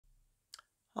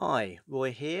Hi,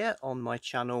 Roy here on my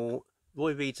channel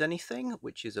Roy Reads Anything,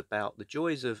 which is about the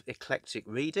joys of eclectic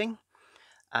reading.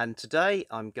 And today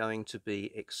I'm going to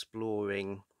be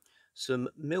exploring some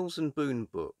Mills and Boon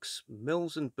books,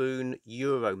 Mills and Boon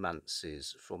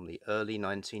Euromances from the early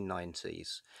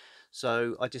 1990s.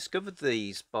 So I discovered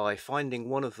these by finding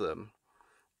one of them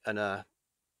in a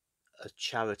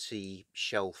charity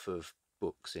shelf of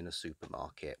books in a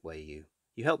supermarket where you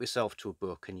help yourself to a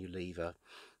book and you leave a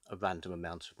random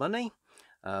amount of money,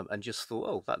 and just thought,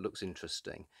 oh, that looks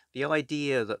interesting. The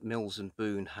idea that Mills and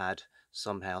Boon had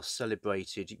somehow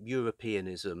celebrated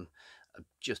Europeanism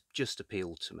just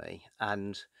appealed to me,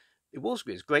 and it was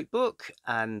a great book,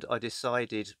 and I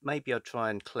decided maybe I'd try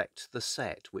and collect the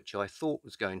set, which I thought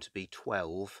was going to be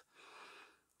 12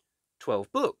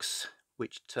 books,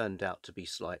 which turned out to be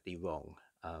slightly wrong.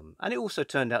 And it also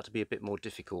turned out to be a bit more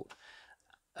difficult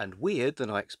and weird than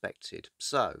I expected.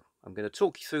 So I'm going to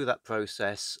talk you through that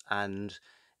process, and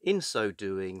in so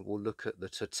doing we'll look at the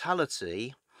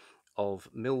totality of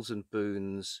Mills and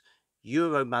Boon's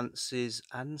Euromances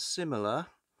and similar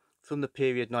from the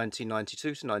period 1992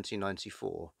 to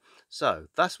 1994. So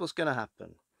that's what's going to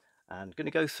happen. I'm going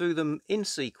to go through them in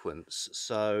sequence.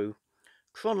 So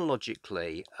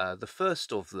chronologically, the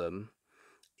first of them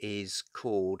is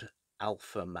called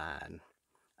Alpha Man.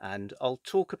 And I'll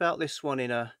talk about this one in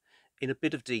a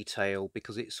bit of detail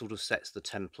because it sort of sets the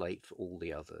template for all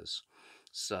the others.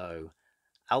 So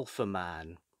Alpha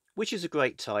Man, which is a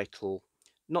great title,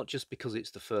 not just because it's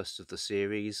the first of the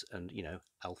series and, you know,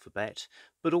 alphabet,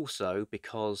 but also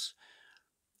because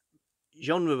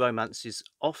genre romances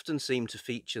often seem to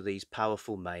feature these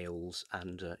powerful males,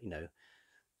 and you know,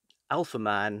 Alpha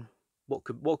Man, what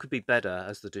could be better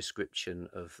as the description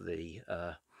of the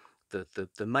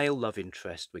male love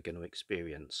interest we're going to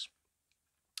experience.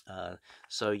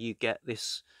 So you get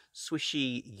this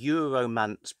swishy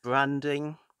Euromance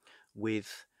branding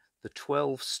with the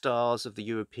 12 stars of the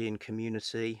European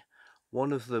community,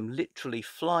 one of them literally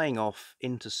flying off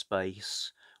into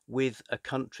space with a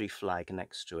country flag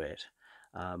next to it,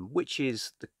 which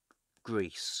is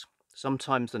Greece.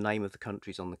 Sometimes the name of the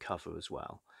country's on the cover as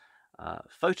well.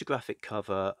 Photographic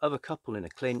cover of a couple in a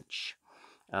clinch.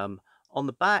 On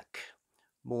the back,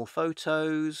 more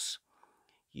photos.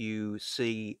 You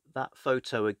see that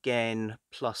photo again,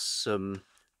 plus some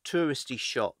touristy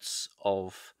shots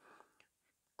of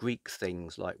Greek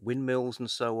things like windmills and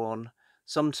so on.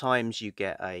 Sometimes you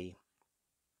get the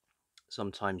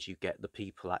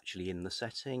people actually in the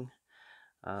setting.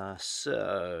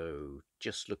 So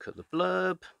just look at the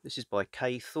blurb. This is by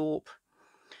K. Thorpe.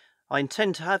 I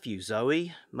intend to have you,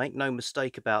 Zoe. Make no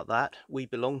mistake about that. We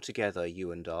belong together,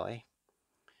 you and I.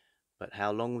 But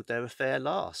how long would their affair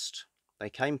last? They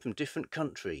came from different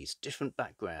countries, different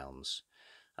backgrounds.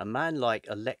 A man like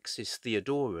Alexis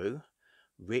Theodorou,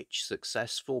 rich,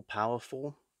 successful,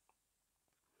 powerful,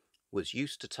 was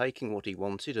used to taking what he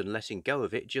wanted and letting go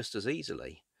of it just as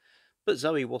easily. But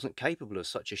Zoe wasn't capable of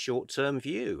such a short-term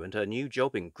view, and her new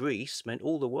job in Greece meant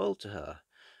all the world to her.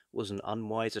 Was an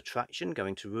unwise attraction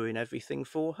going to ruin everything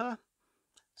for her?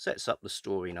 Sets up the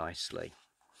story nicely.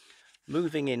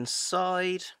 Moving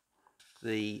inside,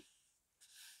 the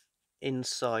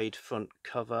inside front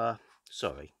cover,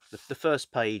 the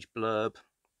first page blurb.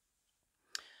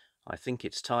 I think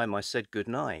it's time I said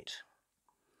goodnight.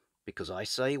 Because I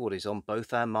say what is on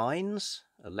both our minds?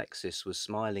 Alexis was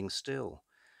smiling still.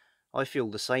 I feel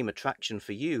the same attraction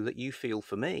for you that you feel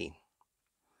for me.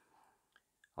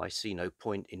 I see no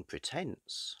point in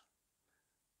pretense.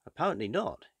 Apparently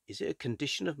not. Is it a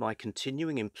condition of my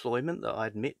continuing employment that I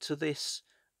admit to this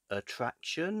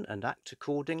attraction and act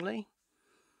accordingly?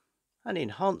 An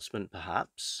enhancement,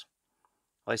 perhaps.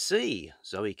 I see.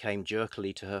 Zoe came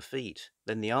jerkily to her feet.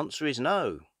 Then the answer is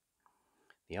no.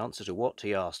 The answer to what?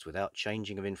 He asked, without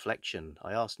changing of inflection.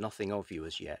 I asked nothing of you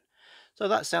as yet. So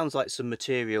that sounds like some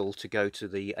material to go to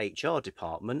the HR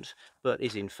department, but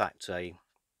is in fact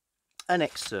an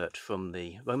excerpt from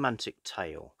the romantic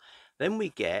tale. Then we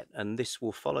get, and this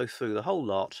will follow through the whole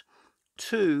lot,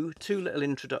 two little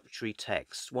introductory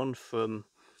texts. One from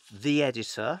the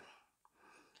editor,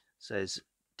 says,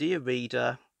 Dear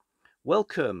reader,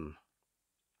 welcome,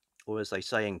 or as they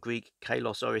say in Greek,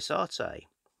 kalos orisate.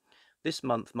 This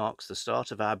month marks the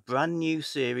start of our brand new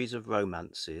series of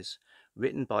romances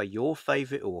written by your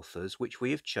favourite authors, which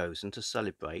we have chosen to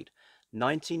celebrate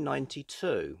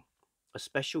 1992, a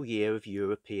special year of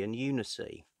European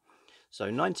unity. So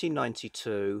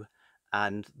 1992,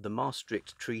 and the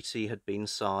Maastricht Treaty had been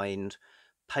signed,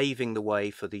 paving the way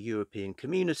for the European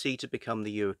community to become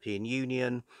the European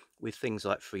Union, with things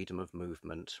like freedom of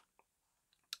movement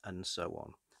and so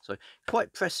on. So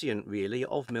quite prescient, really,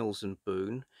 of Mills and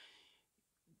Boon.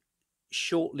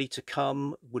 Shortly to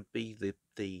come would be the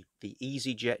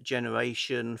EasyJet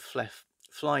generation,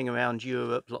 flying around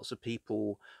Europe, lots of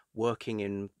people working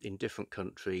in different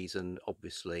countries, and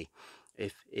obviously,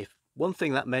 if one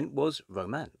thing that meant was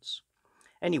romance.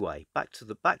 Anyway, back to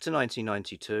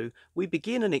 1992, we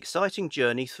begin an exciting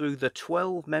journey through the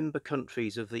 12 member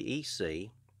countries of the EC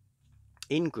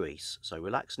in Greece. So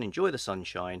relax and enjoy the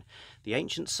sunshine, the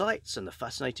ancient sights and the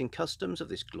fascinating customs of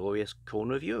this glorious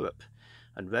corner of Europe,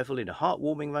 and revel in a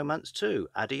heartwarming romance too.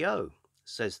 Addio,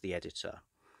 says the editor.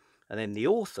 And then the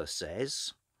author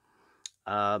says,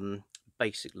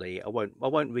 basically, I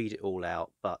won't read it all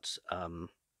out, but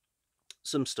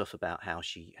some stuff about how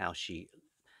she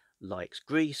likes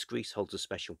Greece. Greece holds a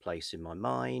special place in my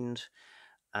mind,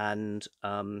 and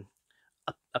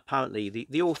apparently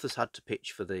the authors had to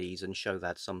pitch for these and show they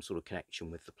had some sort of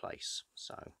connection with the place.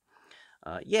 So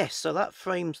yes, so that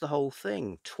frames the whole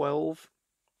thing. 12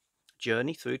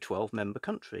 journey through 12 member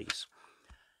countries.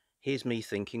 Here's me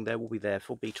thinking there will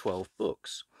therefore be 12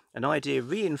 books, an idea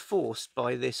reinforced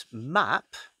by this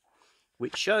map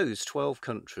which shows 12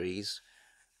 countries,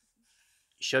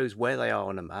 shows where they are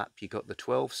on a map. You've got the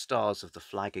 12 stars of the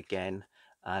flag again,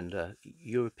 and a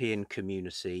European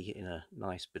community in a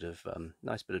nice bit of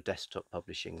desktop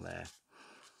publishing there,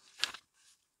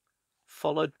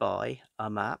 followed by a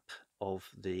map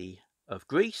of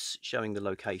Greece showing the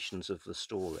locations of the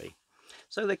story.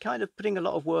 So they're kind of putting a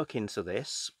lot of work into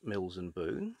this, Mills and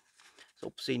Boon. It's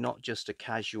obviously not just a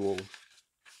casual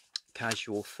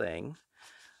thing.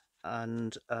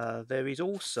 And there is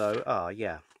also,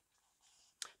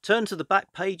 turn to the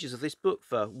back pages of this book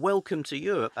for Welcome to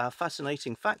Europe, our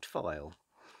fascinating fact file.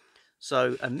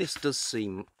 So, and this does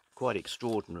seem quite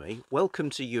extraordinary. Welcome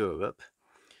to Europe,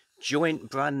 joint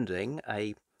branding,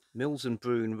 a Mills and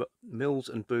Boon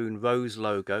rose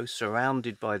logo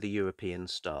surrounded by the European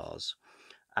stars.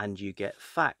 And you get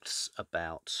facts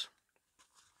about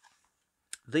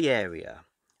the area.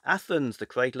 Athens, the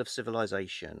cradle of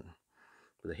civilization,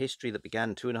 with a history that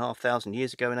began 2,500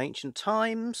 years ago in ancient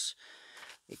times,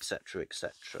 etc.,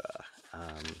 etc.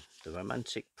 The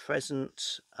romantic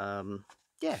present.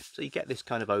 Yeah, so you get this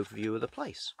kind of overview of the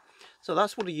place. So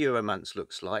that's what a Euromance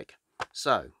looks like.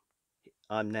 So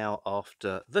I'm now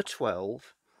after the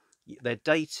 12. They're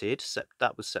dated,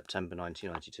 that was September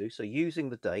 1992. So using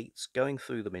the dates, going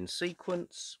through them in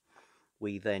sequence,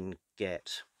 we then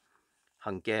get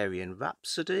Hungarian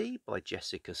Rhapsody by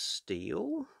Jessica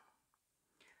Steele.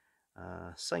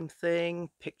 Same thing,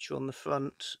 picture on the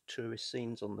front, tourist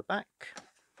scenes on the back.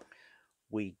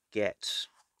 We get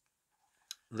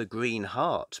The Green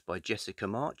Heart by Jessica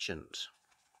Marchant.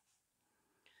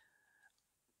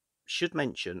 Should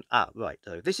mention,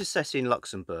 this is set in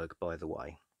Luxembourg, by the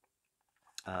way.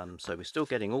 So we're still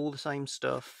getting all the same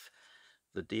stuff.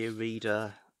 The Dear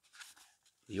Reader,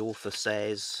 the author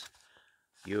says,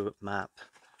 Europe map.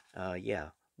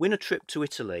 Win a trip to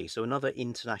Italy. So another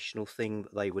international thing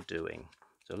that they were doing.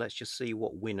 So let's just see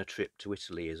what Win a Trip to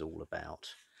Italy is all about,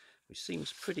 which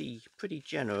seems pretty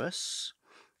generous.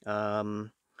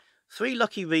 3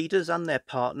 lucky readers and their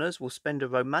partners will spend a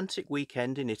romantic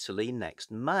weekend in Italy next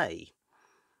May.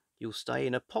 You'll stay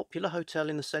in a popular hotel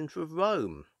in the centre of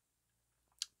Rome,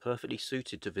 perfectly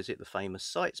suited to visit the famous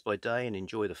sites by day and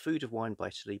enjoy the food of wine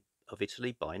of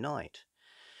Italy by night.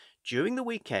 During the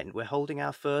weekend, we're holding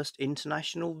our first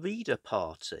international reader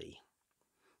party,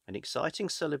 an exciting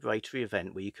celebratory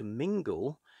event where you can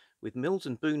mingle with Mills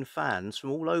and Boon fans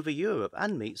from all over Europe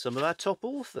and meet some of our top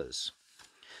authors.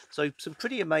 So some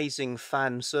pretty amazing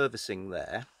fan servicing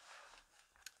there.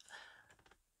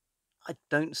 I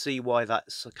don't see why that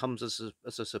comes as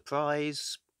a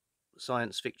surprise.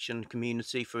 Science fiction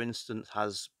community, for instance,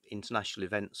 has international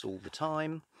events all the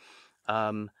time.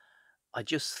 I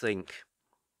just think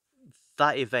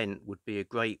that event would be a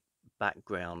great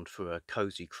background for a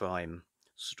cozy crime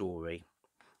story,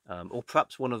 or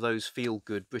perhaps one of those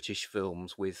feel-good British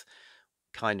films with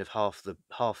kind of half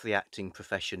the acting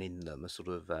profession in them, a sort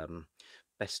of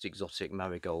Best Exotic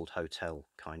Marigold Hotel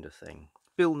kind of thing.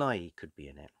 Bill Nighy could be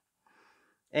in it.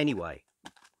 Anyway,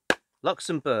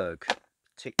 Luxembourg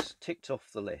ticked off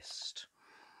the list.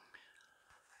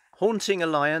 Haunting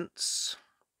Alliance.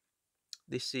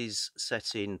 This is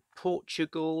set in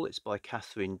Portugal. It's by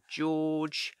Catherine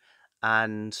George,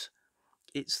 and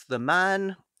it's the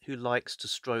man who likes to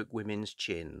stroke women's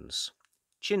chins.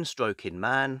 Chin stroking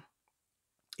man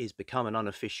is become an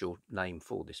unofficial name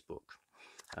for this book,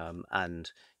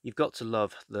 and you've got to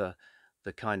love the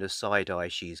kind of side eye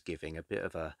she's giving. A bit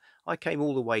of a, I came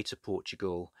all the way to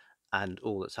Portugal and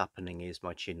all that's happening is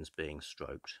my chin's being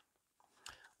stroked.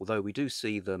 although we do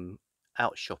see them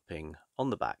out shopping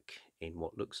on the back in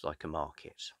what looks like a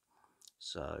market.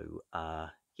 So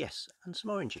yes, and some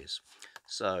oranges.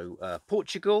 So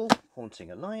Portugal,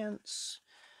 Haunting Alliance.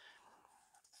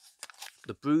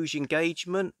 The Bruges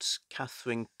Engagement,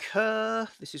 Catherine Kerr.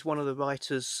 This is one of the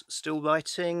writers still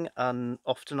writing, and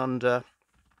often under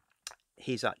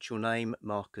his actual name,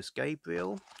 Marcus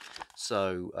Gabriel.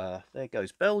 So there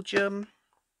goes Belgium.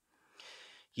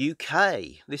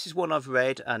 UK. This is one I've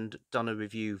read and done a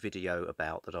review video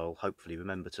about that I'll hopefully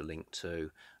remember to link to.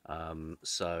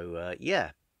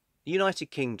 Yeah,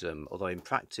 United Kingdom, although in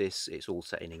practice it's all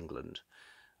set in England.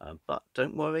 But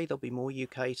don't worry, there'll be more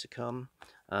UK to come.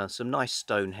 Some nice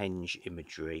Stonehenge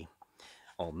imagery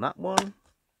on that one.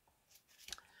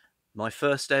 My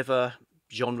first ever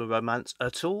genre romance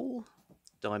at all.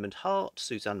 Diamond Heart,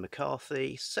 Susanne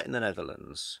McCarthy, set in the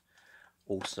Netherlands.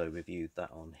 Also reviewed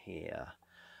that on here.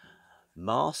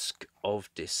 Mask of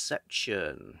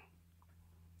Deception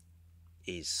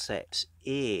is set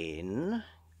in,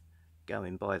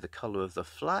 going by the colour of the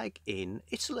flag, in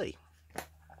Italy.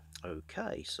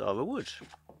 Okay, Sara Wood.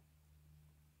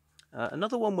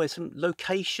 Another one with some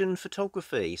location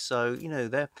photography. So, you know,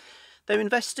 they're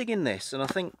investing in this, and I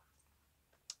think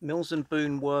Mills and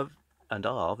Boon were and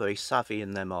are very savvy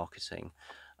in their marketing.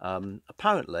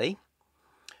 Apparently,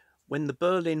 when the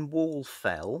Berlin Wall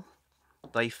fell,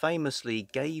 they famously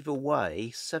gave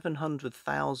away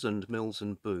 700,000 Mills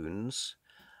and Boons.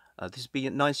 This would be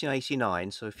in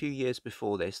 1989, so a few years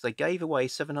before this. They gave away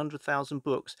 700,000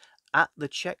 books at the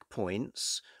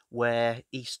checkpoints where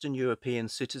Eastern European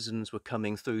citizens were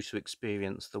coming through to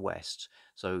experience the West.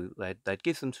 So they'd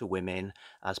give them to women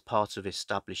as part of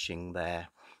establishing their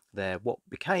what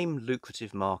became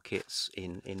lucrative markets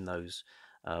in those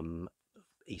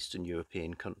Eastern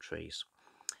European countries.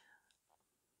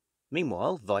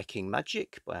 Meanwhile, Viking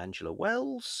Magic by Angela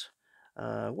Wells.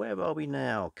 Where are we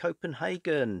now?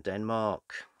 Copenhagen,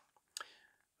 Denmark.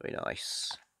 Very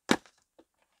nice.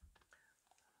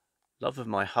 Love of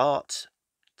My Heart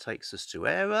takes us to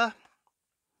Eire.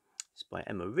 It's by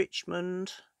Emma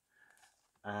Richmond.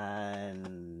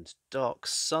 And Dark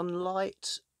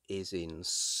Sunlight is in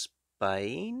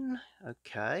Spain.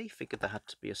 Okay, figured there had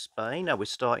to be a Spain. Now we're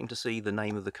starting to see the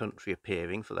name of the country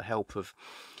appearing for the help of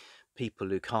people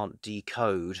who can't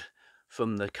decode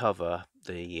from the cover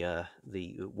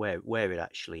where it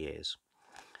actually is.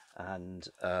 And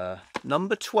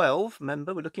number 12,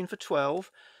 remember we're looking for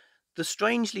 12, the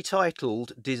strangely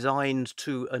titled Designed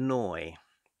to Annoy,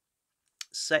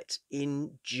 set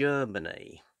in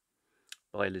Germany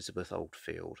by Elizabeth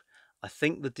Oldfield. I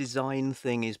think the design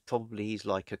thing is probably he's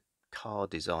like a car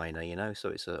designer, you know, so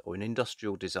it's or an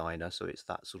industrial designer, so it's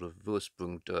that sort of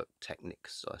Ursprung der Technik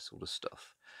sort of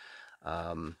stuff.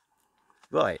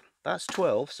 Right, that's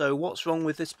 12. So what's wrong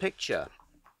with this picture?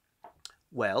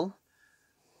 Well,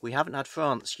 we haven't had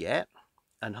France yet,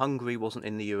 and Hungary wasn't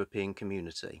in the European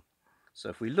community. So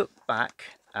if we look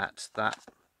back at that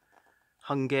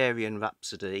Hungarian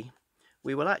Rhapsody,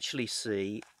 we will actually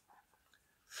see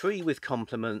free with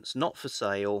compliments, not for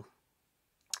sale.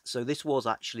 So this was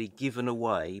actually given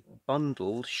away,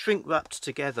 bundled, shrink wrapped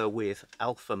together with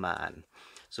Alpha Man.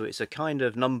 So it's a kind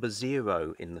of number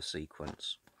 0 in the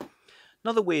sequence.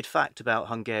 Another weird fact about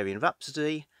Hungarian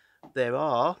Rhapsody, there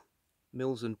are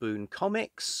Mills and Boon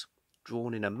comics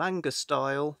drawn in a manga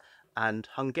style, and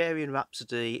Hungarian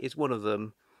Rhapsody is one of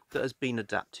them that has been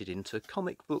adapted into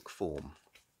comic book form.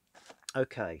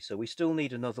 Okay, so we still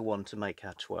need another one to make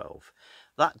our 12.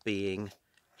 That being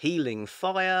Healing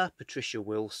Fire, Patricia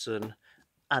Wilson,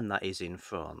 and that is in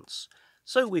France.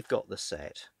 So we've got the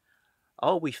set.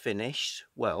 Are we finished?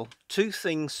 Well, two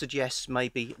things suggest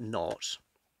maybe not.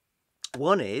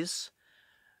 One is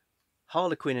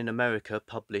Harlequin in America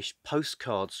published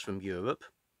postcards from Europe.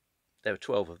 There are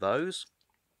 12 of those.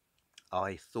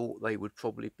 I thought they would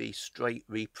probably be straight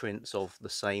reprints of the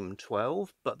same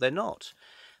 12, but they're not.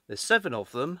 There's 7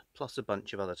 of them, plus a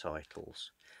bunch of other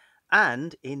titles.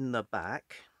 And in the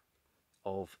back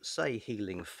of, say,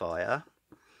 Healing Fire,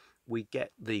 we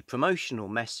get the promotional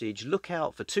message, look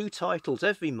out for 2 titles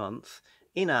every month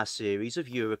in our series of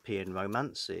European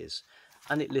romances.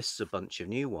 And it lists a bunch of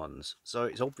new ones. So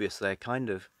it's obvious they're kind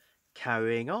of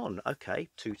carrying on. Okay,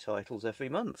 2 titles every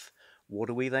month. What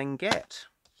do we then get?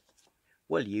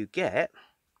 Well, you get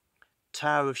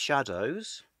Tower of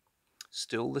Shadows,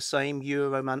 still the same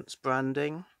Euromance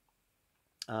branding,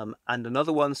 and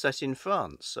another one set in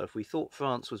France. So if we thought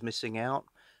France was missing out,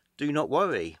 do not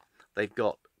worry. They've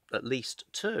got at least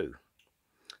 2.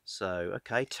 So,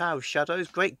 okay, Tower of Shadows,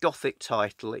 great gothic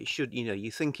title. It should, you know,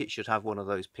 you think it should have one of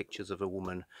those pictures of a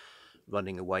woman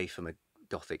running away from a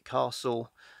Gothic castle,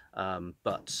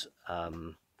 but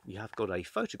you have got a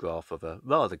photograph of a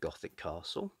rather Gothic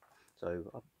castle. So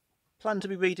I plan to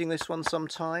be reading this one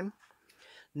sometime.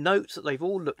 Note that they've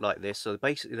all looked like this. So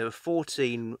basically there are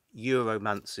 14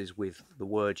 Euromances with the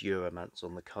word Euromance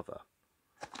on the cover.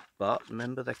 But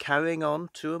remember, they're carrying on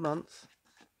 2 a month.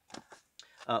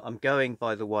 I'm going,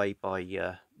 by the way, by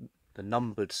the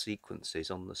numbered sequences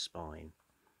on the spine.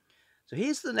 So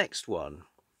here's the next one.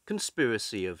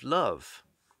 Conspiracy of Love.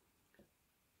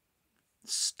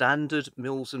 Standard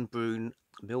Mills and Boon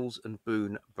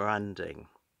branding.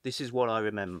 This is what I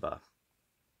remember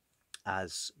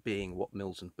as being what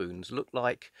Mills and Boons looked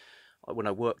like. When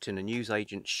I worked in a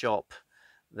newsagent shop,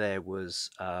 there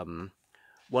was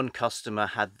one customer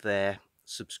had their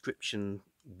subscription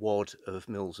wad of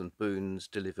Mills and Boons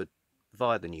delivered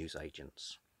via the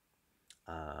newsagents.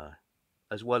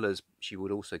 As well as she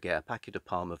would also get a packet of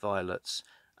Parma violets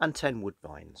and 10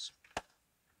 woodbines.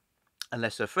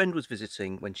 Unless her friend was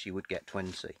visiting, when she would get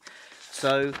 20.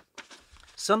 So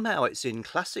somehow it's in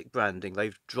classic branding.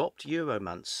 They've dropped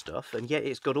Euromance stuff, and yet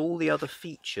it's got all the other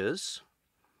features.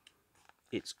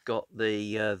 It's got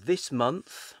the this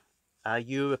month, our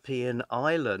European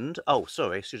island. Oh,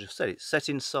 sorry, I should have said it's set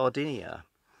in Sardinia.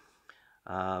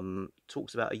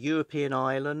 Talks about a European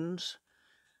island.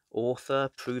 Author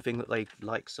proving that they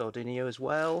like Sardinia as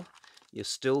well. You're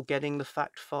still getting the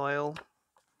fact file,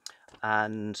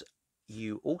 and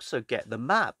you also get the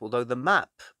map, although the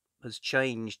map has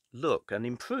changed look and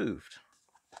improved.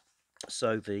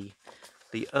 So the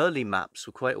early maps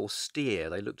were quite austere.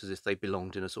 They looked as if they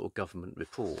belonged in a sort of government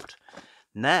report.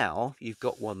 Now you've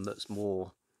got one that's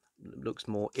looks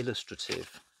more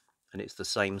illustrative, and it's the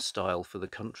same style for the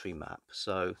country map.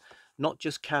 So not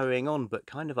just carrying on, but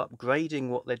kind of upgrading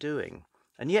what they're doing.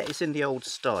 And yet it's in the old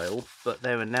style, but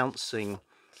they're announcing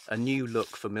a new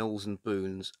look for Mills and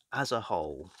Boons as a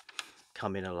whole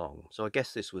coming along. So I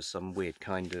guess this was some weird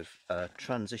kind of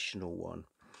transitional one.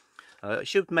 I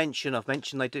should mention, I've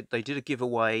mentioned they did a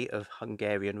giveaway of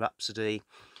Hungarian Rhapsody.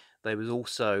 There was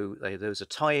also there was a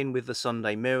tie-in with the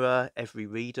Sunday Mirror. Every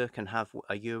reader can have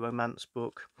a Euromance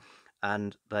book,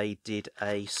 and they did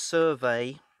a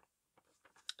survey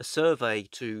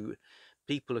to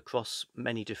people across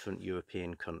many different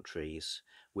European countries,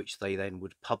 which they then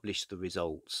would publish the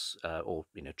results, or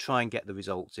try and get the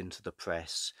results into the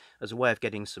press as a way of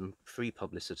getting some free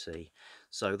publicity.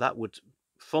 So that would,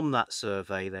 from that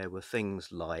survey, there were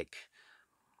things like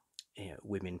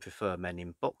women prefer men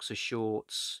in boxer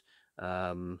shorts.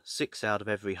 6 out of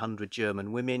every 100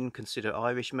 German women consider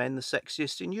Irish men the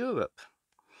sexiest in Europe,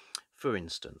 for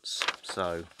instance.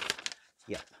 So,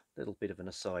 yeah, a little bit of an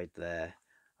aside there.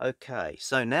 Okay,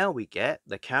 so now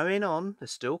they're carrying on, they're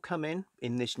still coming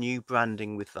in this new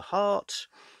branding with the heart.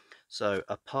 So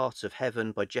A Part of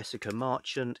Heaven by Jessica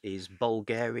Marchant is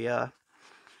Bulgaria.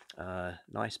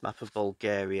 Nice map of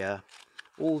Bulgaria.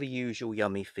 All the usual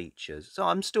yummy features. So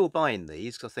I'm still buying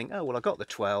these because I think, oh, well, I got the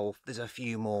 12. There's a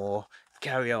few more.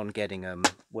 Carry on getting them.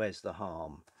 Where's the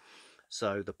harm?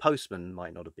 So the postman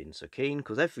might not have been so keen,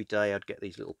 because every day I'd get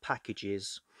these little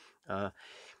packages.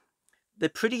 They're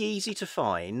pretty easy to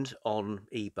find on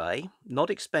eBay.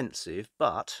 Not expensive,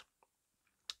 but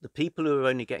the people who are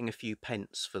only getting a few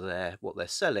pence for what they're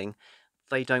selling,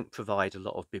 they don't provide a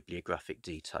lot of bibliographic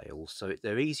details. So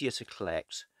they're easier to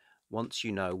collect once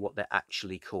you know what they're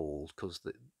actually called, because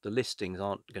the listings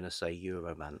aren't going to say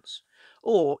Euromance.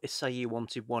 Or say you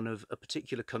wanted one of a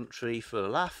particular country for a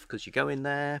laugh, because you go in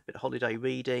there, a bit of holiday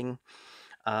reading.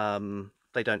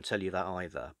 They don't tell you that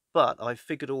either. But I've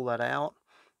figured all that out.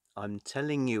 I'm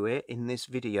telling you it in this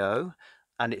video,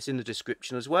 and it's in the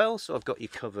description as well, so I've got you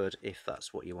covered if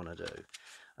that's what you want to do.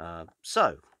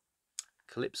 So,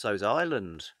 Calypso's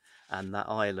island, and that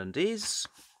island is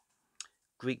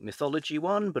Greek mythology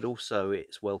one, but also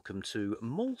it's welcome to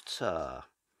Malta.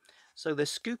 So they're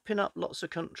scooping up lots of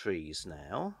countries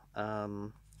now.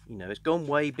 It's gone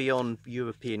way beyond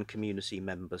European Community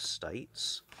member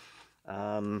states.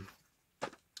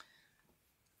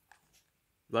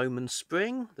 Roman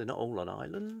Spring, they're not all on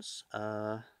islands.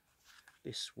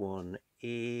 This one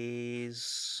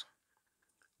is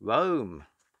Rome.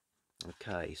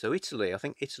 Okay, so Italy, I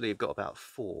think Italy have got about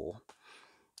 4.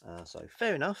 So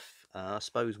fair enough. I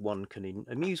suppose one can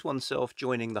amuse oneself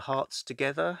joining the hearts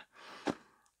together.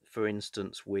 For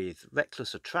instance, with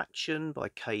Reckless Attraction by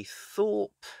Kay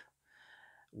Thorpe,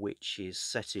 which is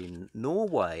set in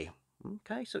Norway.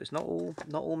 Okay, so it's not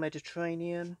all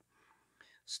Mediterranean.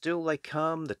 Still They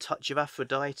Come, The Touch of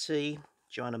Aphrodite,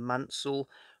 Joanna Mansell,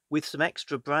 with some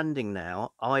extra branding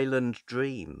now, Island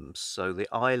Dreams. So the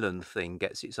island thing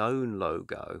gets its own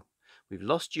logo. We've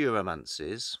lost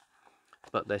Euromances,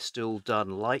 but they're still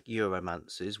done like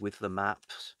Euromances with the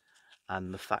maps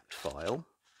and the fact file.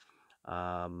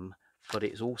 But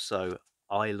it's also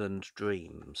island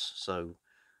dreams. So,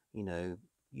 you know,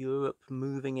 Europe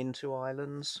moving into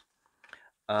islands.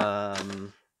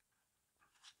 Lair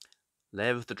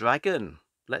of the Dragon.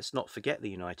 Let's not forget the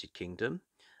United Kingdom.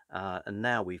 And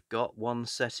now we've got one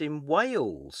set in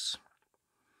Wales.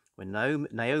 When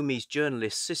Naomi's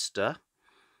journalist sister,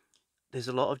 there's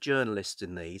a lot of journalists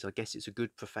in these. I guess it's a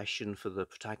good profession for the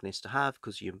protagonist to have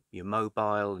because you're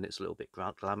mobile and it's a little bit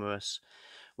glamorous.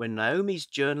 When Naomi's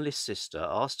journalist sister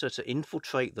asked her to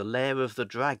infiltrate the lair of the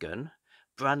dragon,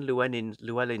 Bran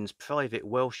Llewellyn's private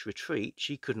Welsh retreat,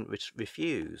 she couldn't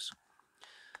refuse.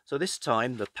 So this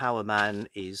time the power man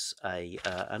is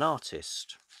an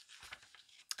artist.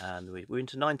 And we're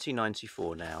into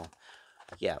 1994 now.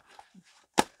 Yeah.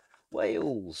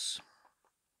 Wales.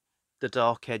 The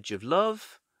Dark Edge of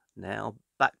Love. Now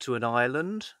back to an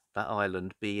island. That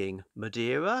island being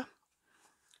Madeira.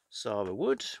 Sara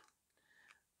Wood.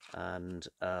 And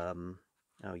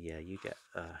oh yeah, you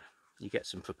get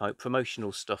some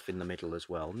promotional stuff in the middle as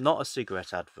well. Not a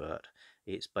cigarette advert.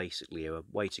 It's basically a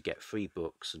way to get free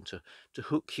books and to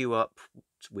hook you up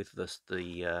with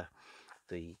the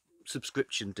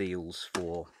subscription deals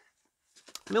for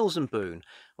Mills and Boon.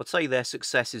 I'd say their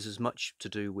success is as much to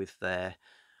do with their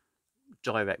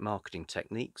direct marketing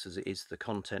techniques as it is the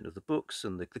content of the books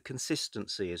and the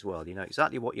consistency as well. You know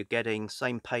exactly what you're getting,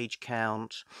 same page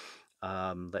count.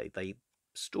 They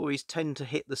stories tend to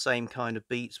hit the same kind of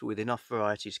beats, but with enough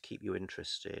variety to keep you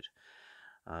interested.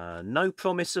 No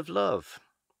Promise of Love.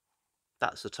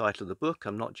 That's the title of the book.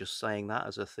 I'm not just saying that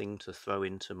as a thing to throw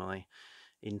into my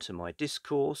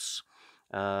discourse.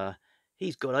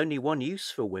 He's got only one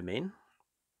use for women.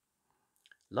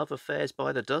 Love affairs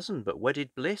by the dozen, but wedded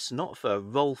bliss not for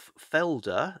Rolf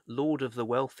Felder, lord of the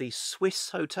wealthy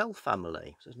Swiss hotel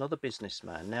family. So another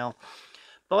businessman. Now,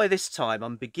 by this time,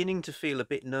 I'm beginning to feel a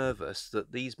bit nervous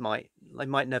that they might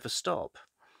never stop.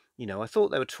 You know, I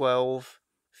thought there were 12,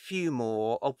 few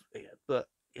more, but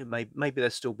maybe they're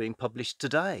still being published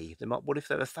today. What if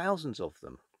there are thousands of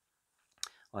them?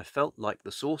 I felt like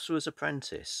the Sorcerer's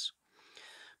Apprentice.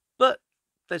 But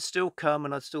they'd still come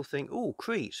and I'd still think, oh,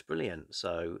 Crete, brilliant.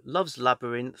 So Love's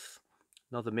Labyrinth,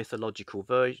 another mythological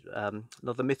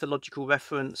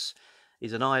reference,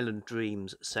 is an island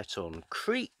dreams set on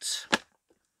Crete.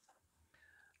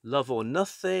 Love or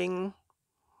Nothing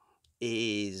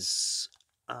is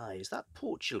that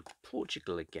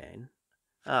Portugal again?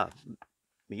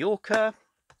 Mallorca,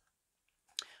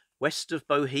 west of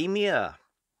Bohemia.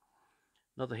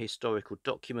 Another historical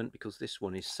document because this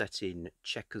one is set in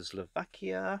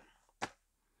Czechoslovakia.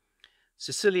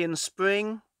 Sicilian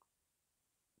Spring.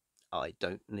 I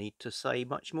don't need to say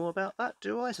much more about that,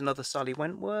 do I? It's another Sally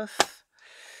Wentworth.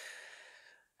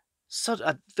 So,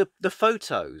 the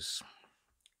photos.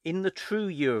 In the true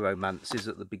Euromances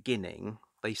at the beginning,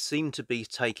 they seem to be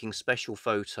taking special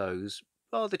photos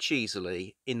rather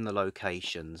cheesily in the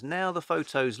locations. Now the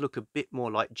photos look a bit more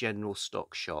like general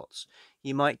stock shots.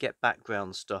 You might get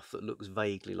background stuff that looks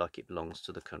vaguely like it belongs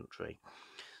to the country.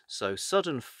 So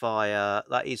Sudden Fire,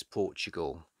 that is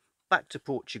Portugal. Back to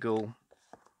Portugal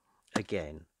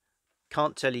again.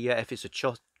 Can't tell you yet if it's a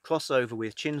crossover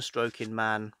with Chin Stroking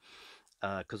Man,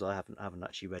 because I haven't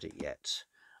actually read it yet.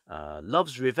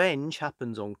 Love's Revenge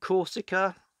happens on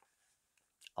Corsica.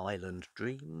 Island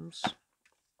Dreams.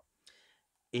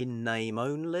 In Name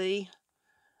Only.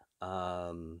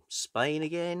 Spain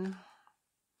again.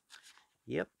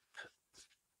 Yep.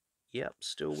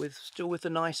 Still with the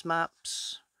nice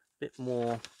maps. Bit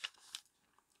more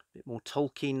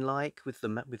Tolkien-like with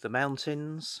the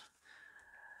mountains.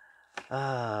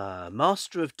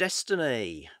 Master of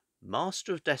Destiny.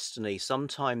 Master of Destiny,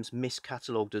 sometimes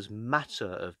miscatalogued as Matter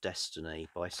of Destiny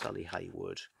by Sally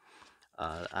Haywood.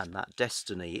 And that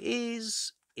destiny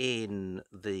is in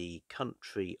the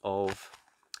country of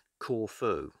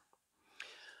Corfu.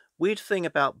 Weird thing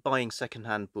about buying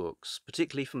second-hand books,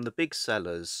 particularly from the big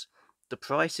sellers, the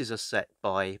prices are set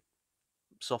by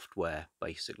software,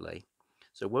 basically.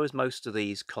 So whereas most of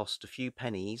these cost a few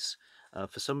pennies,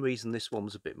 for some reason this one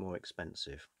was a bit more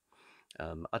expensive.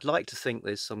 I'd like to think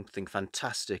there's something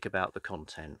fantastic about the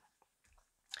content,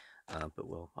 but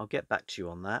well, I'll get back to you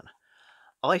on that.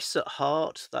 Ice at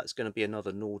Heart, that's going to be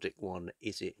another Nordic one,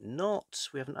 is it not?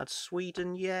 We haven't had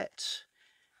Sweden yet.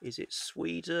 Is it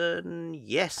Sweden?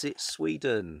 Yes, it's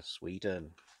Sweden.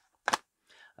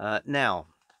 Now,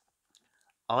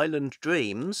 Island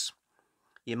Dreams,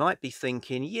 you might be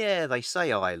thinking, yeah, they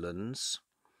say islands.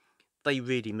 They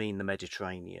really mean the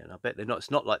Mediterranean. I bet they're not.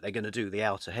 It's not like they're going to do the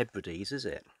Outer Hebrides, is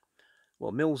it?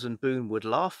 Well, Mills and Boon would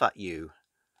laugh at you.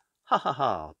 Ha ha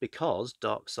ha, because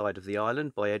Dark Side of the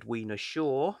Island by Edwina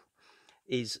Shaw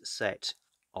is set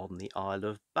on the Isle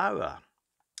of Barra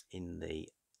in the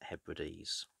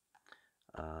Hebrides.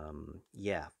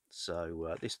 Yeah,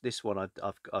 so this one I've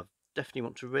definitely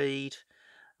want to read.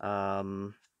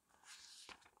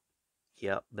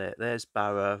 Yeah, there's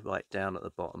Barra right down at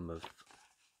the bottom of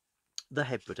the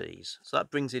Hebrides. So that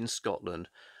brings in Scotland.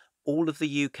 All of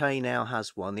the UK now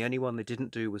has one. The only one they didn't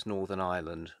do was Northern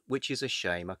Ireland, which is a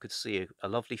shame. I could see a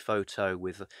lovely photo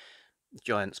with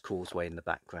Giant's Causeway in the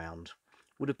background.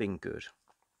 Would have been good.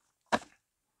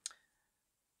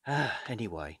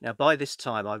 Anyway, now by this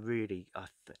time,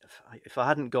 if I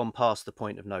hadn't gone past the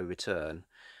point of no return,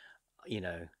 you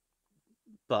know,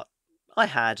 but I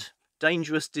had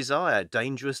Dangerous Desire.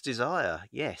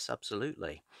 Yes,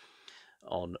 absolutely.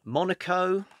 On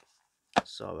Monaco,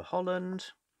 Sara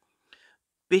Holland.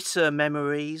 Bitter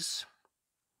Memories.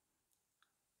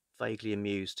 Vaguely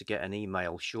amused to get an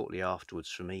email shortly afterwards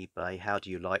from eBay. How do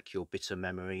you like your bitter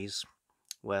memories?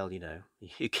 Well, you know,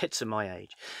 you get to my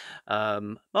age.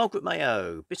 Margaret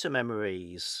Mayo, Bitter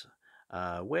Memories.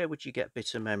 Where would you get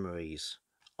bitter memories?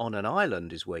 On an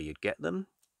island is where you'd get them.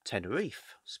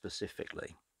 Tenerife,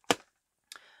 specifically.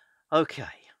 Okay.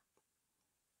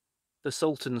 The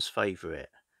Sultan's Favourite.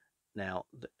 Now,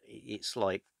 it's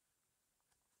like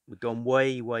we've gone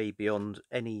way, way beyond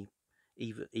any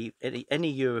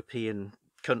European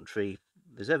country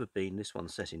there's ever been. This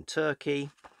one's set in Turkey.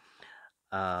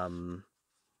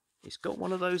 It's got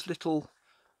one of those little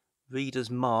reader's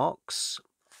marks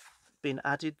been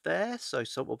added there. So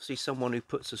obviously someone who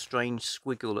puts a strange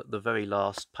squiggle at the very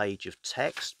last page of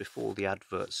text before the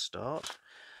adverts start.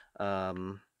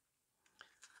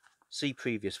 See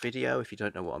previous video if you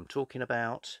don't know what I'm talking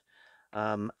about.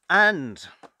 And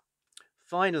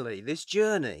finally, this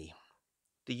journey,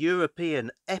 the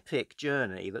European epic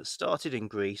journey that started in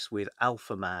Greece with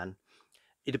Alpha Man.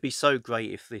 It'd be so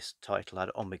great if this title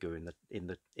had Omega in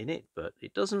it, but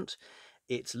it doesn't.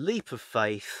 It's Leap of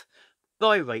Faith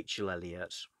by Rachel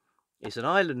Elliott. It's an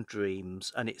Island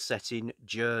Dreams, and it's set in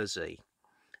Jersey.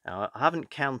 Now, I haven't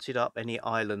counted up any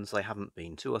islands they haven't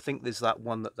been to. I think there's that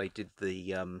one that they did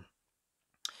the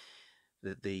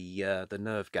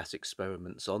nerve gas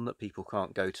experiments on that people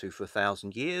can't go to for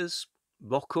 1,000 years.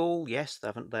 Rockall, yes, they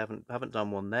haven't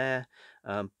done one there,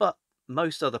 but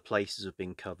most other places have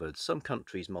been covered, some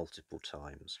countries multiple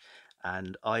times.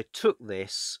 And I took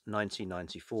this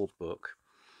 1994 book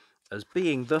as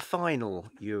being the final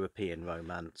European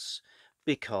romance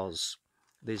because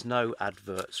there's no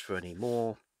adverts for any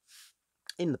more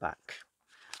in the back.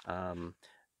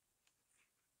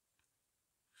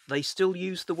 They still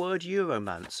use the word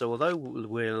Euromance, so although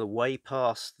we're way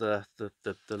past the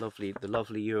lovely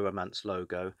Euromance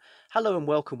logo, hello and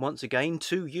welcome once again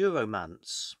to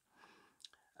Euromance.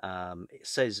 It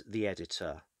says the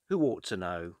editor, who ought to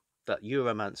know that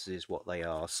Euromances is what they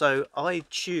are. So I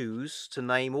choose to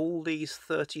name all these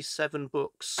 37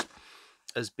 books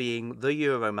as being the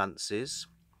Euromances.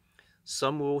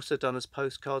 Some were also done as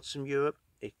postcards from Europe.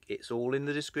 It's all in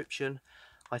the description.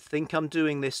 I think I'm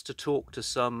doing this to talk to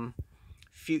some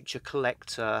future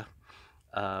collector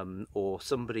or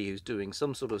somebody who's doing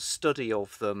some sort of study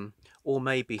of them, or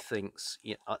maybe thinks,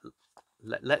 you know,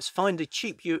 let's find a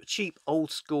cheap old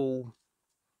school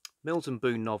Mills and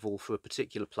Boon novel for a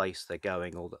particular place they're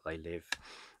going or that they live.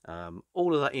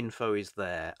 All of that info is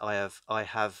there. I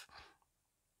have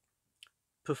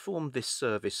performed this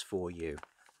service for you,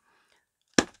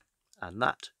 and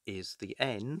that is the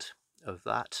end of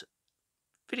that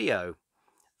video.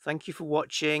 Thank you for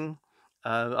watching.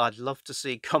 I'd love to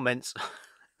see comments.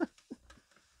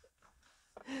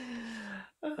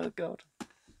 Oh God,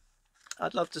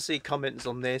 I'd love to see comments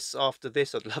on this. After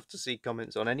this, I'd love to see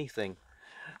comments on anything.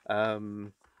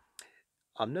 I'm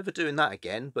never doing that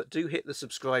again, but do hit the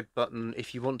subscribe button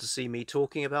if you want to see me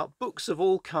talking about books of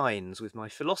all kinds with my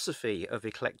philosophy of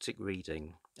eclectic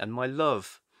reading and my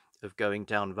love of going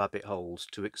down rabbit holes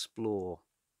to explore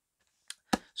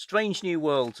strange new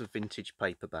worlds of vintage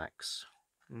paperbacks.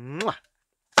 Mwah!